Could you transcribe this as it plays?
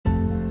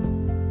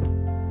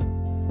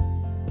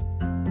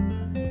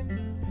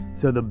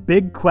So the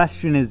big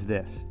question is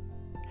this: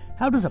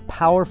 how does a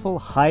powerful,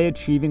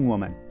 high-achieving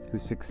woman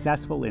who's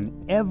successful in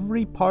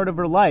every part of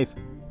her life,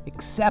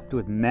 except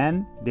with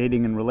men,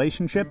 dating, and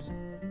relationships,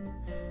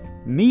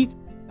 meet,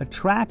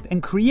 attract,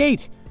 and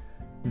create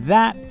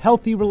that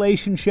healthy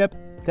relationship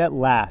that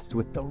lasts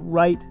with the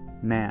right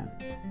man?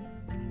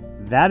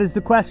 That is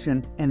the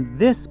question, and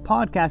this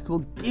podcast will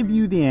give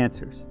you the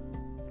answers.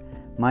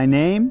 My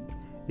name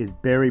is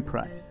Barry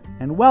Price,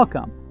 and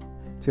welcome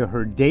to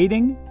Her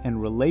Dating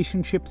and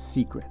Relationship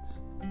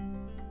Secrets.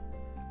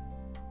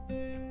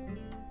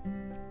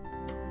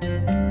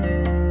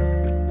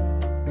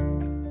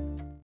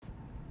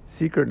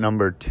 Secret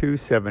number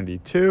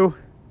 272.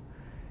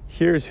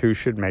 Here's who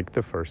should make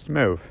the first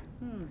move.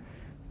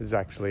 This is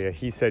actually a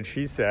he said,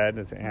 she said,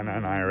 as Anna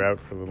and I are out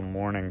for a little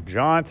morning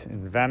jaunt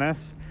in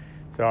Venice.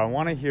 So I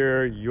want to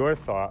hear your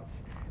thoughts.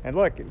 And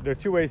look, there are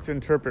two ways to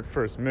interpret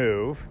first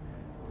move.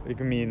 It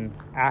can mean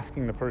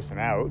asking the person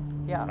out,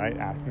 right?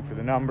 Asking for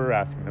the number,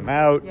 asking them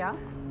out. Yeah.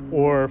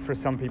 Or for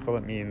some people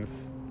it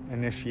means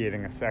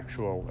initiating a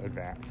sexual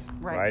advance,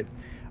 Right. right?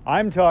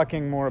 I'm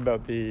talking more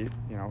about the,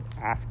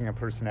 asking a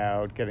person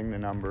out, getting the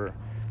number,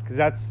 because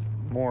that's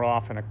more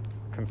often a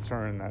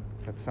concern that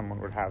someone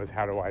would have, is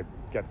how do I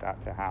get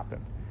that to happen?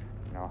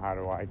 How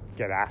do I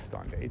get asked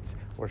on dates?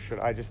 Or should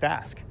I just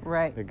ask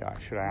Right. the guy?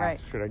 Should I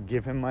ask? Right. Should I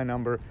give him my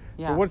number?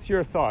 Yeah. So what's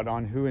your thought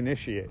on who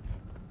initiates?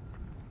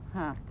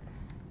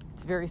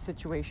 It's very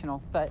situational,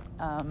 but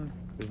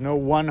There's no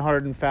one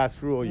hard and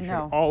fast rule. You No.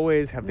 should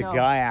always have the No.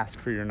 guy ask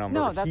for your number.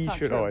 no, that's He not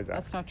should true. always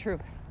ask. That's not true.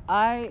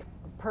 I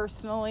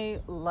personally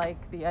like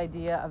the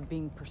idea of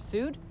being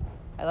pursued.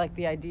 I like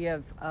the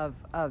idea of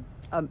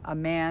a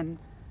man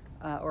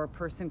or a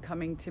person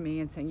coming to me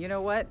and saying, you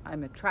know what,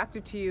 I'm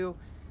attracted to you.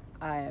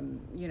 I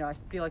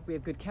feel like we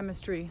have good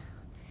chemistry,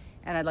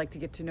 and I'd like to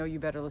get to know you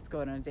better. Let's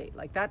go out on a date.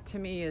 Like that to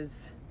me is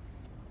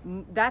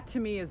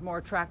more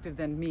attractive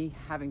than me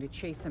having to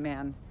chase a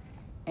man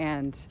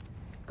and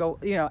go,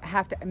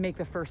 have to make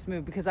the first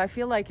move, because I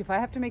feel like if I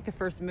have to make the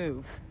first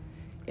move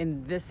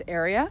in this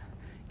area,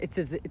 it's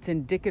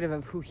indicative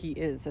of who he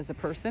is as a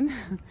person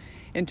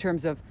in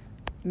terms of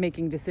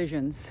making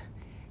decisions,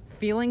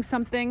 feeling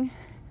something,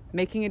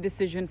 making a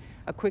decision,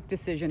 a quick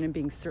decision, and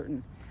being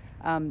certain.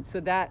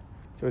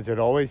 So is it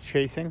always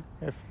chasing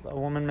if a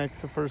woman makes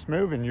the first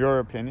move, in your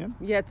opinion?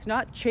 Yeah, it's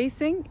not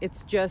chasing.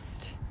 It's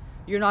just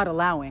you're not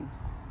allowing.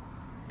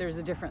 There's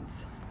a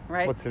difference,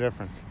 right? What's the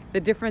difference? The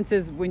difference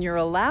is when you're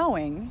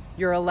allowing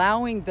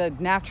the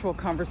natural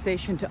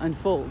conversation to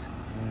unfold,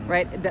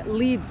 right? That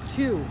leads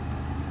to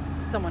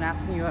someone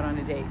asking you out on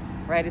a date,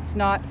 right? It's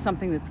not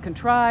something that's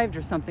contrived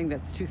or something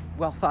that's too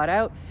well thought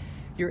out.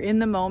 You're in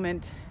the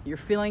moment. You're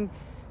feeling,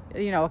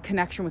 a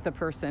connection with a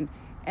person.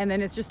 And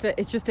then it's just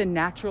a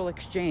natural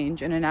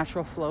exchange and a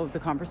natural flow of the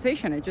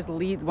conversation. It just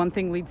one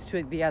thing leads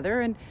to the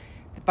other, and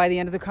by the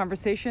end of the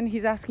conversation,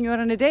 he's asking you out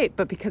on a date.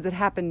 But because it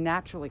happened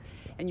naturally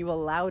and you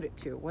allowed it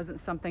to, it wasn't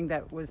something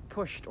that was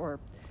pushed or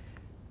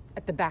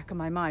at the back of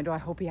my mind, I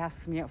hope he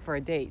asks me out for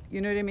a date.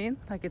 You know what I mean?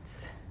 Like it's...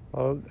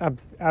 Well,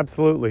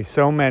 absolutely.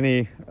 So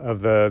many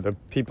of the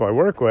people I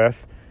work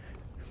with,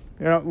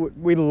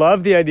 we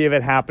love the idea of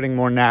it happening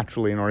more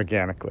naturally and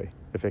organically,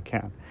 if it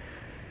can.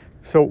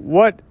 So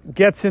what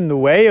gets in the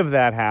way of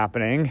that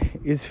happening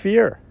is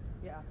fear.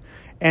 Yeah.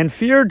 And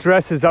fear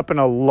dresses up in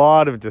a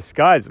lot of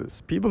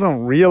disguises. People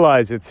don't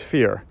realize it's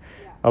fear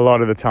a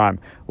lot of the time.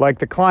 Like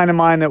the client of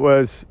mine that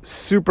was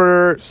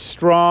super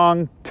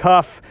strong,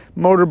 tough,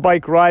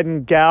 motorbike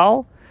riding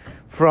gal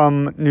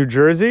from New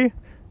Jersey,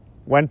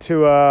 went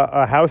to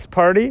a house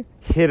party,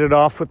 hit it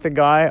off with the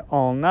guy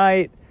all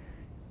night,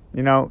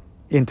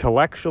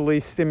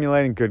 intellectually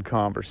stimulating, good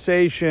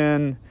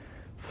conversation,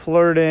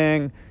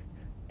 flirting.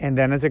 And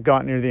then as it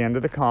got near the end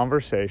of the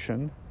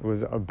conversation, it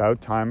was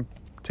about time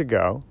to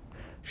go,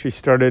 she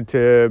started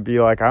to be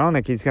like, I don't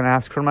think he's going to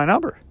ask for my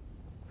number.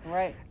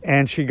 Right.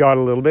 And she got a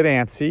little bit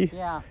antsy.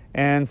 Yeah.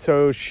 And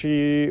so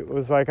she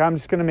was like, I'm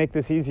just going to make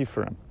this easy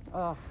for him.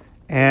 Oh.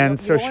 And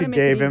You so don't she wanna make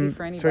gave it easy him, for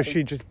so anybody.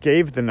 she just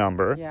gave the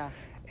number. Yeah.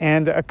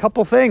 And a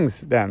couple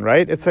things then,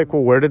 right? It's like,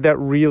 well, where did that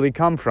really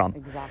come from?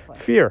 Exactly.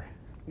 Fear.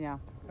 Yeah.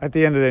 At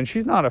the end of the day, and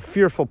she's not a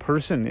fearful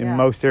person in Yeah.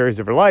 most areas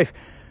of her life,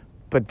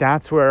 but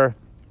that's where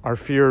our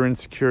fear or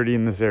insecurity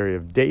in this area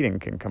of dating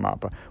can come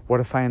up. What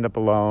if I end up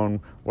alone?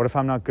 What if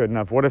I'm not good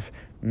enough? What if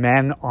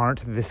men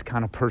aren't this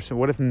kind of person?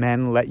 What if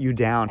men let you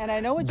down? And I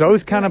know what those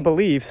she's kind of doing.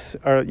 beliefs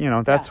are,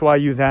 that's why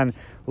you then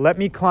let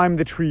me climb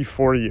the tree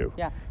for you.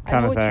 Yeah. I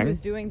Kind know of what thing. she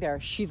was doing there.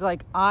 She's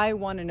like, I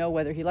want to know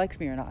whether he likes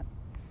me or not.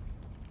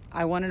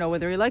 I want to know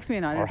whether he likes me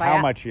or not. Or And how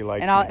much he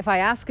likes and me. If I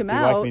ask him Does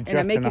he like out me and I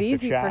just make enough it to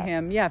easy for chat?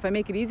 him, if I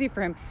make it easy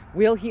for him,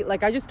 will he,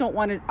 I just don't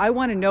want to, I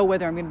want to know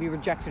whether I'm going to be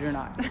rejected or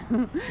not.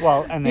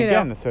 Well, and You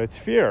again, know? so it's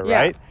fear, Yeah.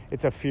 right?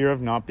 It's a fear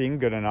of not being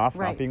good enough,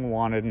 Right. not being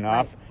wanted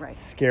enough, Right.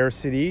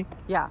 scarcity,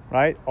 Yeah.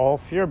 right? All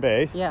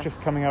fear-based, Yes.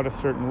 just coming out a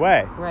certain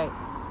way. Right.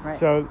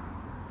 So,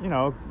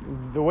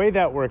 the way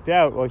that worked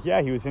out, well,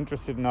 yeah, he was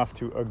interested enough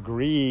to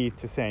agree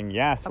to saying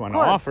yes Of when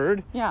course.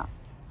 offered. Yeah.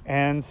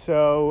 And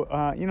so,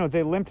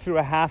 they limped through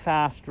a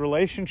half-assed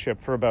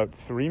relationship for about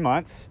 3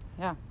 months.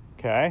 Yeah.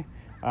 Okay.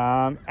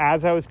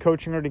 As I was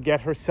coaching her to get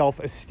her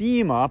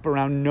self-esteem up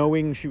around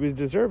knowing she was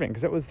deserving,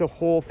 because that was the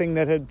whole thing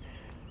that had,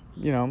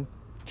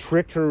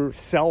 tricked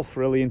herself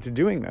really into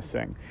doing this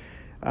thing.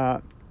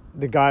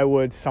 The guy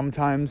would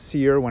sometimes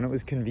see her when it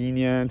was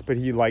convenient, but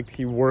he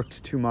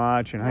worked too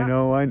much, and I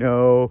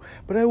know,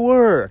 but I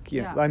work.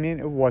 I mean,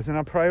 it wasn't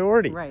a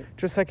priority. Right.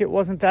 Just like it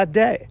wasn't that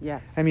day.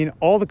 Yes. I mean,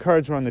 all the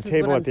cards were on the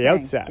table at the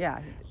outset.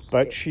 Yeah.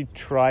 But she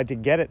tried to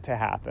get it to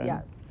happen.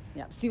 Yeah.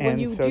 Yeah. See, And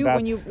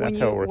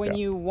when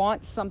you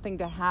want something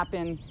to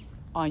happen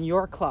on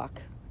your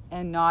clock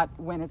and not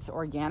when it's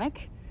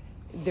organic,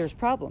 there's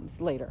problems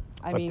later.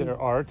 I mean,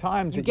 there are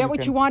times you that get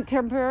what you want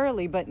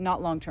temporarily, but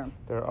not long term.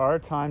 There are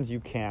times you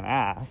can't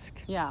ask.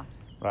 Yeah.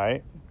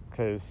 Right?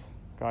 Because,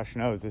 gosh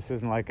knows, this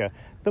isn't like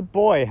the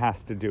boy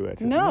has to do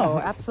it. No,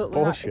 absolutely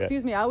bullshit. not.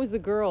 Excuse me, I was the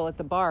girl at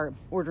the bar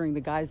ordering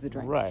the guys the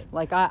drinks. Right.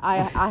 Like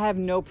I have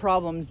no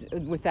problems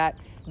with that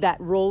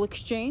role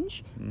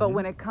exchange. But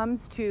when it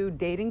comes to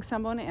dating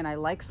someone and I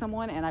like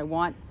someone and I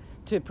want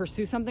to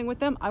pursue something with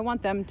them, I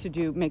want them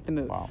to make the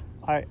moves. Wow.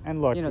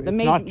 And look, the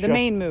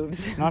main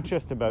moves. Not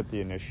just about the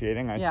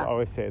initiating. I Yeah.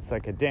 always say it's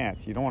like a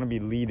dance. You don't want to be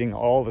leading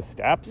all the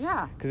steps.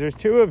 Yeah. Because there's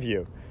two of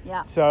you.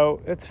 Yeah. So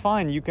it's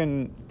fine. You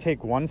can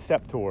take one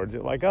step towards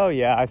it. Like, oh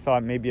yeah, I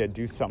thought maybe I'd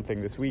do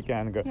something this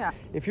weekend. And go. Yeah.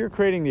 If you're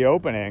creating the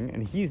opening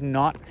and he's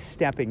not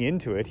stepping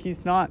into it, he's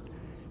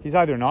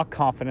either not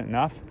confident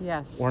enough.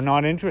 Yes. Or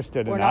not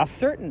interested Or enough. not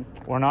certain.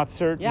 Or not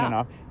certain Yeah.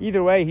 enough.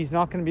 Either way, he's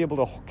not going to be able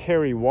to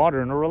carry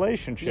water in a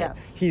relationship.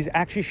 Yes. He's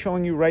actually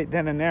showing you right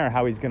then and there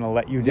how he's going to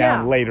let you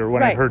down later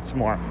when right. it hurts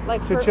more.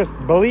 Like so just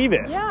believe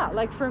it. Yeah,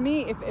 like for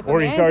me, if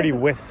or a he's man already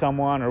doesn't- with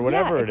someone or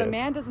whatever it is. If a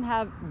man doesn't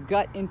have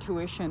gut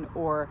intuition,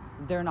 or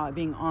they're not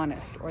being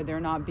honest, or they're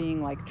not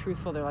being like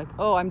truthful, they're like,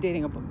 oh, I'm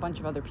dating a bunch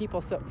of other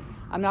people, so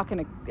I'm not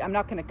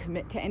gonna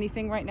commit to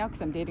anything right now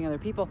because I'm dating other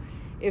people.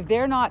 If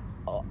they're not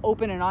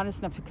open and honest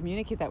enough to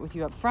communicate that with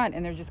you up front,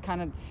 and they're just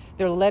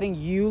they're letting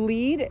you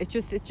lead, it's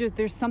just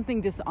there's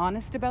something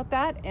dishonest about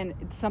that, and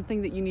it's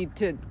something that you need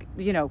to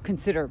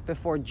consider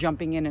before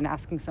jumping in and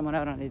asking someone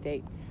out on a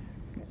date.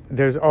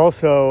 There's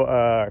also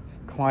a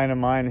client of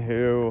mine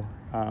who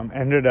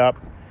ended up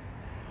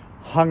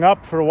hung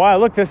up for a while.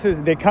 Look,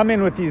 they come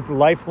in with these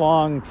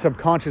lifelong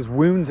subconscious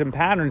wounds and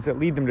patterns that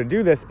lead them to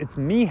do this. It's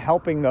me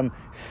helping them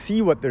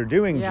see what they're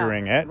doing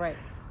during it. Right.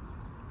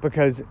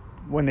 Because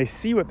when they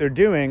see what they're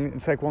doing,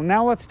 it's like, well,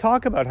 now let's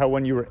talk about how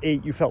when you were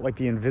 8, you felt like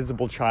the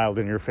invisible child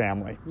in your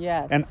family.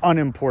 Yes. And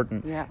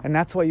unimportant. Yeah. And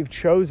that's why you've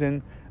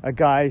chosen a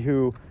guy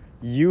who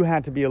you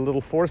had to be a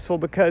little forceful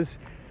because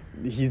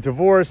he's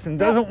divorced and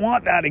doesn't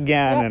want that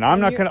again. Yeah, And I'm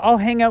not going to, I'll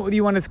hang out with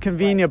you when it's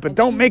convenient, but And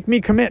don't make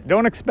me commit.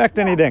 Don't expect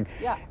anything.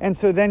 Yeah. And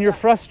so then you're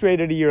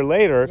frustrated a year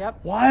later. Yep.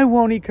 Why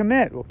won't he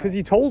commit? Well, because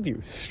he told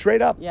you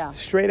straight up,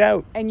 straight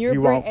out. And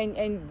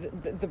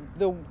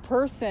the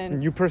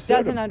person you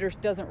pursued him.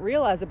 doesn't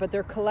realize it, but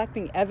they're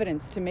collecting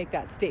evidence to make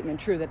that statement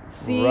true. That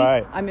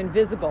Right. I'm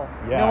invisible.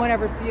 Yes. No one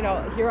ever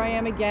here I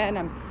am again.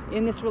 I'm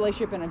in this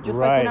relationship, and I'm just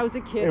like when I was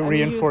a kid. It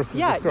reinforces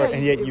the story,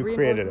 and yet you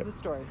created it. The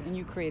story, and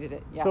you created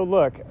it. Yeah. So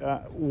look,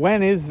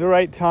 when is the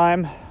right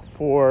time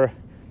for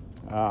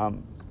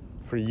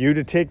you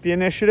to take the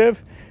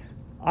initiative?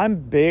 I'm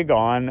big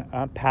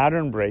on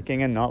pattern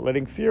breaking and not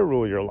letting fear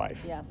rule your life.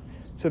 Yes.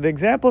 So the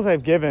examples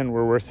I've given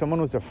were where someone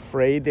was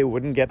afraid they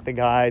wouldn't get the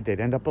guy, they'd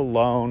end up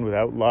alone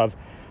without love.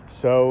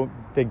 So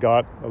they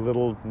got a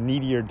little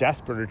needy or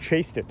desperate or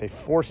chased it. They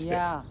forced it,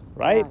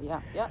 right?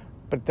 Yeah.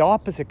 But the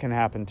opposite can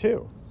happen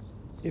too.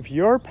 If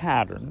your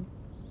pattern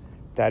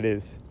that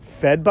is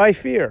fed by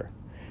fear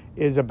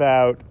is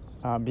about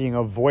being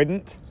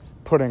avoidant,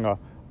 putting a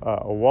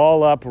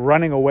wall up,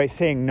 running away,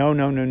 saying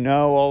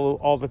no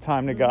all the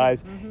time to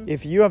guys. Mm-hmm.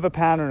 If you have a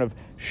pattern of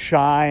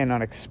shy and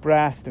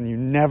unexpressed and you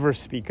never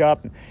speak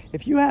up,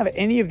 if you have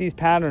any of these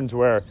patterns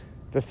where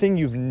the thing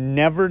you've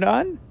never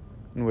done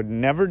and would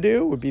never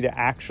do would be to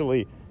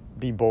actually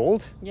be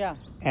bold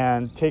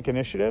and take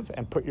initiative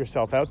and put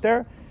yourself out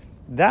there,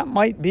 that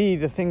might be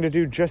the thing to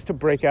do just to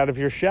break out of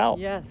your shell.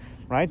 Yes.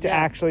 Right? To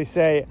actually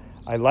say,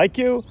 I like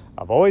you,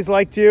 I've always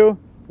liked you,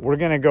 we're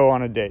going to go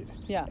on a date.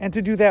 Yeah. And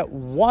to do that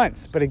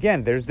once. But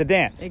again, there's the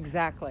dance.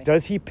 Exactly.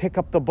 Does he pick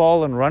up the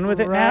ball and run with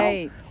it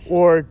now?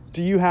 Or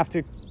do you have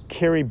to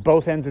carry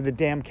both ends of the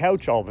damn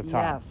couch all the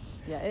time?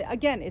 Yes. Yeah.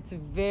 Again, it's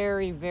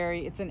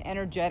it's an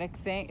energetic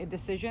a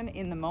decision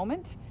in the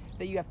moment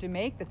that you have to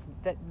make that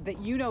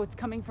it's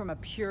coming from a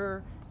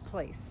pure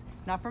place.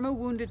 Not from a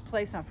wounded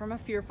place, not from a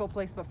fearful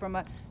place, but from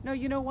no,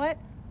 you know what?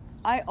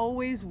 I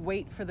always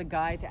wait for the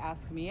guy to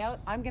ask me out.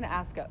 I'm going to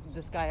ask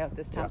this guy out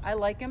this time. I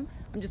like him.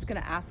 I'm just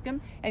going to ask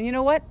him. And you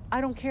know what?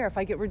 I don't care. If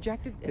I get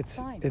rejected, it's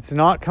fine. It's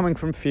not coming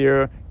from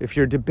fear. If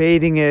you're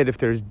debating it, if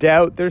there's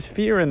doubt, there's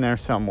fear in there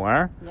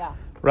somewhere. Yeah.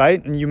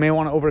 Right? And you may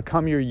want to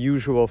overcome your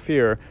usual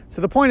fear. So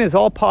the point is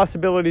all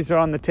possibilities are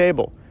on the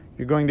table.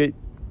 You're going to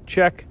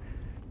check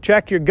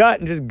your gut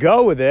and just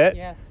go with it.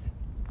 Yes.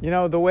 You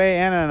know, the way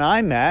Anna and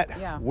I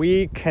met,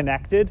 we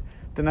connected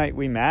the night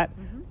we met.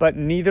 But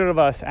neither of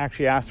us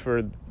actually asked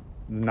for the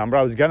number.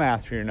 I was going to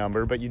ask for your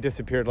number, but you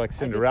disappeared like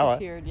Cinderella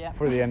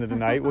for the end of the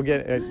night. We'll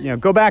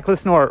get, go back,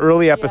 listen to our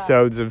early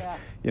episodes of,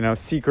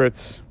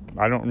 secrets.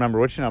 I don't remember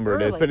which number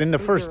it is, but in the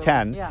first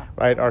 10,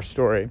 right, our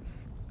story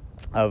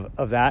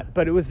of that.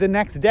 But it was the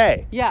next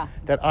day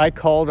that I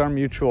called our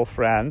mutual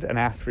friend and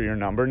asked for your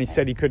number, and he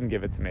said he couldn't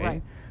give it to me.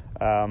 Right.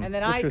 And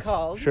then I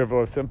called.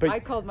 I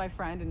called my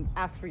friend and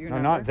asked for your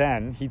number. No, not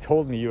then. He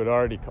told me you had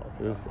already called.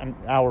 It was an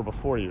hour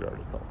before you had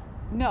already called.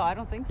 No, I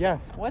don't think so.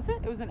 Yes. Was it?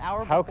 It was an hour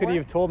before? How could he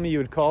have told me you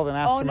had called and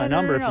asked for my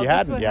number if you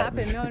hadn't yet?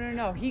 That's what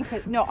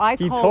happened. No. I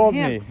called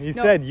him. He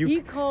told me.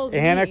 He said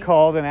Anna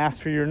called and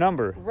asked for your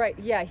number. Right,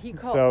 yeah, he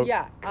called.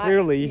 So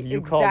clearly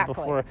you called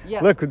before.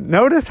 Yes. Look,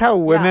 notice how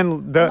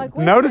women,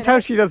 notice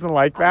how she doesn't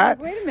like that.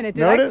 Wait a minute,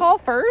 did I call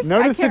first?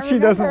 Notice that she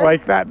doesn't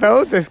like that,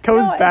 though. This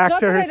goes back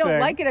to her thing. I don't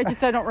like it,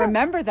 I don't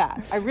remember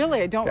that. I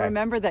don't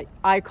remember that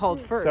I called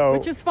first,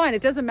 which is fine.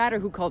 It doesn't matter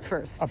who called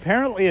first.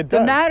 Apparently it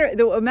does.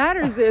 What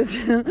matters is,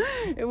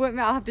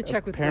 I'll have to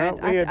check with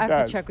Grant. I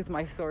have to check with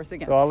my source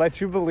again. So I'll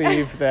let you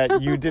believe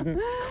that you didn't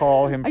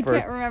call him first. I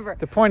can't remember.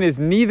 The point is,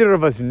 neither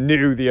of us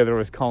knew the other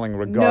was calling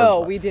regardless.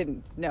 No, we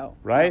didn't. No.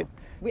 Right?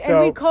 No. And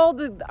we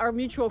called our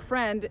mutual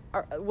friend,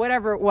 or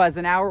whatever it was,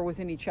 an hour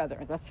within each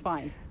other. That's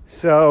fine.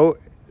 So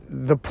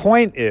the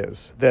point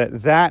is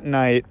that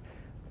night,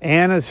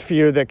 Anna's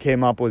fear that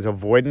came up was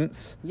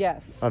avoidance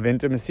of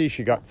intimacy.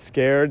 She got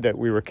scared that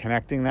we were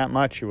connecting that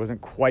much. She wasn't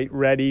quite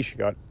ready. She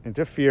got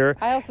into fear.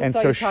 I also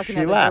saw you talking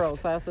to other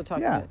girls. I also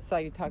saw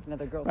you talking to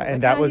other girls.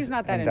 And he's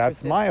not that interested.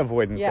 That's my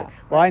avoidance. Yeah.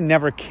 Well, I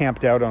never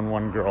camped out on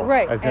one girl.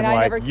 Right. As in, and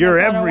I never you're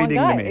everything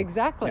to me.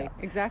 Exactly.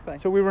 Exactly.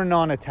 So we were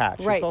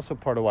non-attached. Right. It's also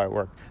part of why it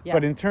worked. Yeah.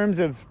 But in terms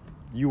of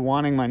you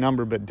wanting my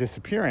number but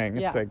disappearing,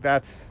 it's like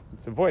it's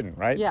avoidant,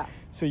 right? Yeah.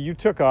 So you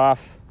took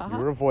off. You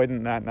were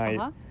avoidant that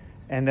night.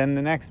 And then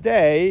the next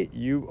day,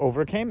 you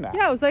overcame that.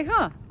 Yeah, I was like,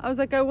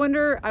 I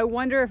wonder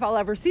if I'll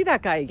ever see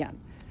that guy again.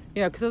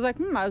 Because I was like,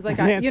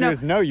 the answer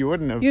is no, you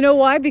wouldn't have. You know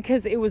why?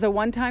 Because it was a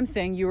one-time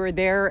thing. You were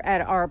there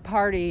at our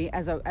party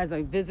as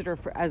a visitor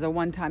as a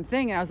one-time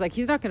thing, and I was like,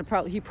 he's not going to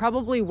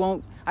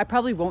I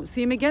probably won't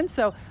see him again.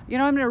 So, I'm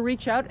going to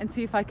reach out and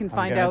see if I can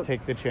find out. I'm going to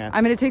take the chance.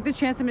 I'm going to take the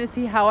chance. I'm going to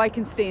see how I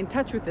can stay in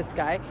touch with this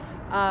guy.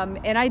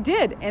 And I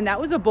did. And that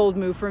was a bold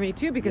move for me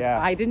too, because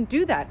I didn't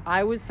do that.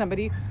 I was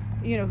somebody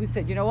who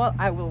said, what,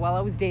 while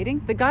I was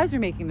dating, the guys are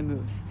making the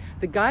moves.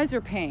 The guys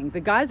are paying. The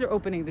guys are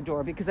opening the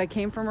door, because I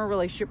came from a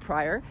relationship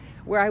prior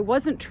where I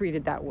wasn't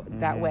treated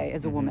that way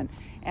as a woman.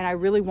 And I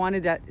really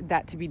wanted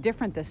that to be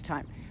different this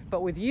time.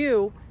 But with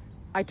you,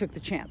 I took the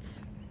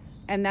chance.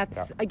 And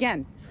that's,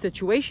 again,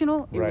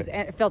 situational.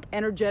 It felt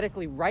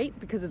energetically right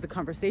because of the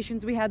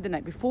conversations we had the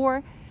night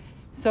before.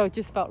 So it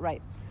just felt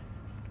right.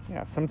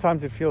 Yeah,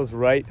 sometimes it feels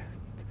right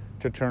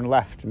to turn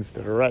left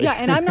instead of right. Yeah,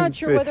 and I'm not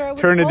sure whether I would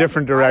turn a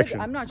different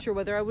direction. I'm not sure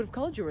whether I would have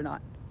called you or not.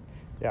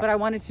 Yeah. But I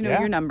wanted to know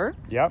your number.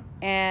 Yep.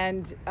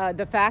 And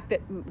the fact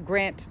that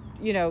Grant,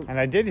 And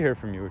I did hear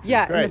from you, which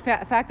was great. And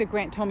the fact that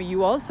Grant told me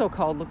you also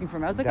called looking for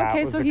me. I was like,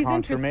 okay, so he's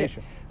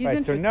interested. He's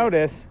interested. So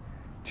notice,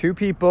 two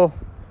people,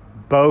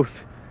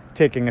 both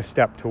taking a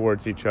step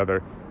towards each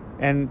other.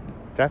 And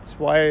that's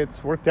why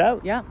it's worked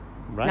out. Yeah.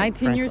 Right,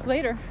 19 years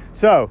later.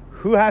 So,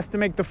 who has to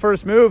make the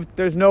first move?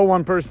 There's no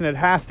one person it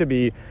has to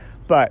be,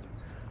 but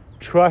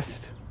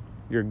trust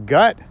your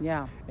gut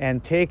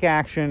and take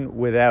action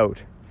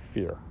without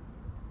fear.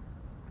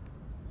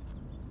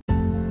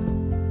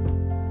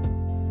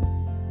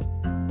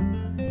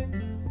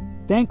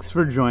 Thanks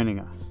for joining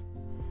us.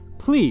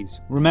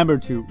 Please remember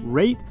to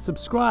rate,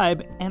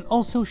 subscribe, and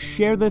also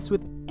share this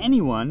with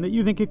anyone that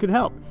you think it could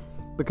help,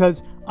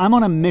 because I'm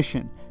on a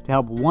mission to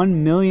help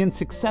 1 million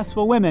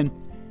successful women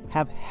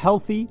have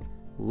healthy,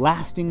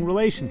 lasting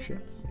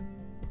relationships.